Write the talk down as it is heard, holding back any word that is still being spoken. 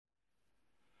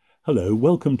Hello,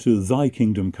 welcome to Thy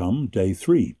Kingdom Come, Day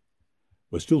 3.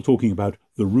 We're still talking about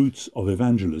the roots of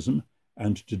evangelism,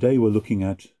 and today we're looking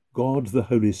at God the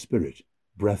Holy Spirit,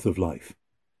 breath of life.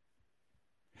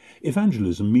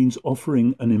 Evangelism means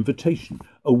offering an invitation,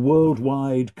 a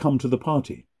worldwide come to the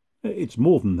party. It's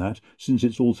more than that, since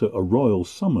it's also a royal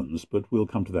summons, but we'll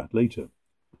come to that later.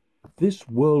 This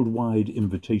worldwide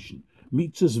invitation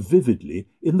meets us vividly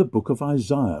in the book of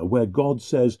Isaiah, where God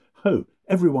says, "Ho,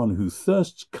 everyone who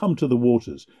thirsts, come to the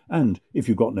waters, and if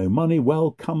you've got no money,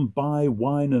 well, come buy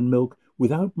wine and milk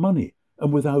without money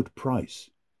and without price."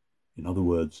 In other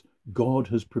words, God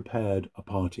has prepared a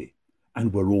party,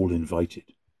 and we're all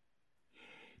invited.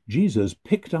 Jesus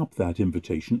picked up that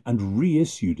invitation and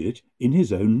reissued it in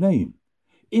his own name.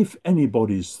 "If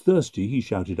anybody's thirsty," he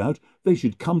shouted out, "they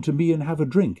should come to me and have a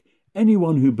drink.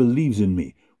 Anyone who believes in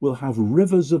me will have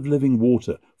rivers of living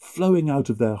water flowing out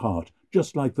of their heart,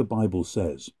 just like the Bible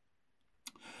says."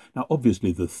 Now,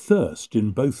 obviously, the thirst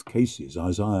in both cases,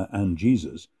 Isaiah and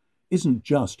Jesus, isn't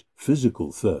just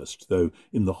physical thirst, though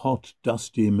in the hot,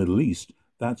 dusty Middle East,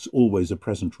 that's always a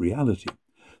present reality.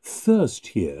 Thirst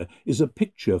here is a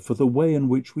picture for the way in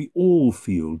which we all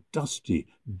feel dusty,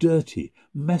 dirty,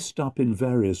 messed up in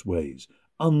various ways,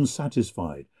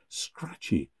 unsatisfied,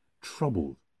 scratchy,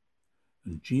 troubled.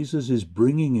 And Jesus is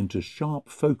bringing into sharp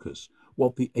focus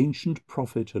what the ancient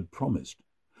prophet had promised,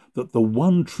 that the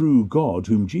one true God,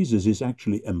 whom Jesus is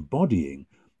actually embodying,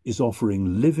 is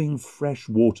offering living fresh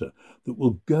water that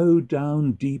will go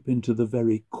down deep into the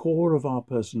very core of our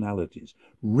personalities,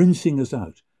 rinsing us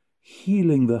out,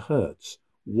 healing the hurts,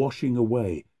 washing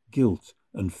away guilt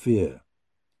and fear,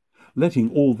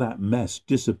 letting all that mess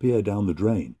disappear down the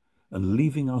drain and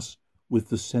leaving us with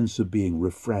the sense of being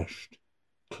refreshed,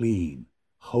 clean,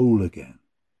 whole again.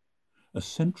 A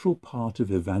central part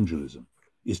of evangelism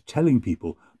is telling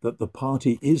people that the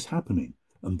party is happening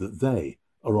and that they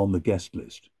are on the guest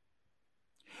list.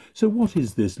 So what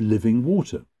is this living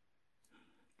water?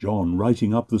 John,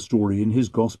 writing up the story in his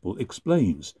gospel,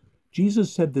 explains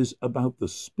Jesus said this about the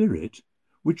Spirit,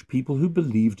 which people who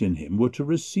believed in him were to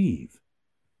receive.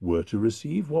 Were to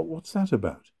receive? What's that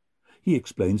about? He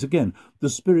explains again, the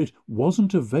Spirit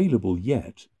wasn't available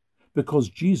yet because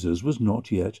Jesus was not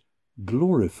yet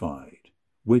glorified,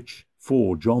 which,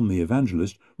 for John the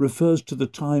Evangelist, refers to the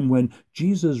time when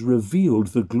Jesus revealed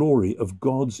the glory of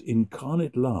God's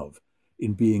incarnate love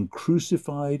in being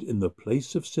crucified in the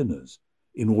place of sinners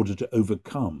in order to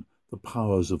overcome the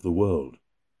powers of the world.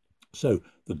 So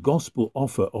the gospel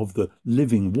offer of the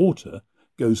living water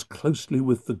goes closely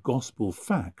with the gospel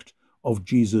fact of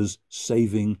Jesus'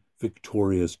 saving,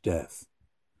 victorious death.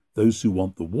 Those who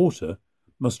want the water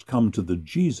must come to the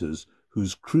Jesus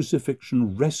whose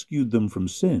crucifixion rescued them from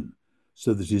sin,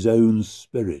 so that his own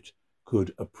Spirit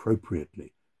could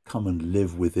appropriately come and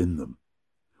live within them.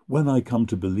 When I come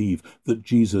to believe that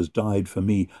Jesus died for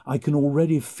me, I can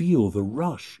already feel the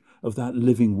rush of that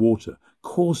living water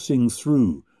coursing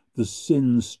through the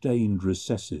sin-stained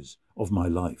recesses of my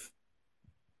life.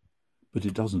 But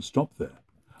it doesn't stop there.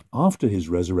 After his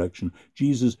resurrection,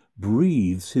 Jesus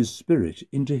breathes his Spirit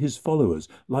into his followers,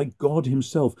 like God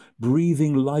himself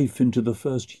breathing life into the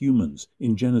first humans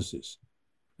in Genesis.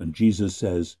 And Jesus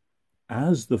says,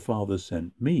 "As the Father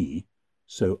sent me,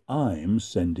 so I'm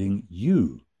sending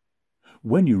you."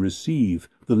 When you receive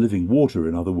the living water,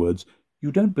 in other words,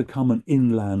 you don't become an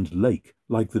inland lake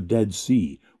like the Dead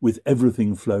Sea, with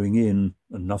everything flowing in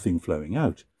and nothing flowing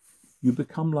out. You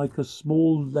become like a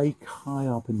small lake high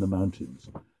up in the mountains,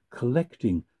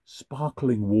 collecting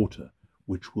sparkling water,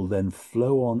 which will then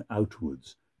flow on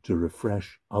outwards to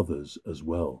refresh others as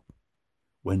well.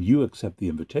 When you accept the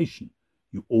invitation,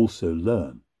 you also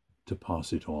learn to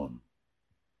pass it on.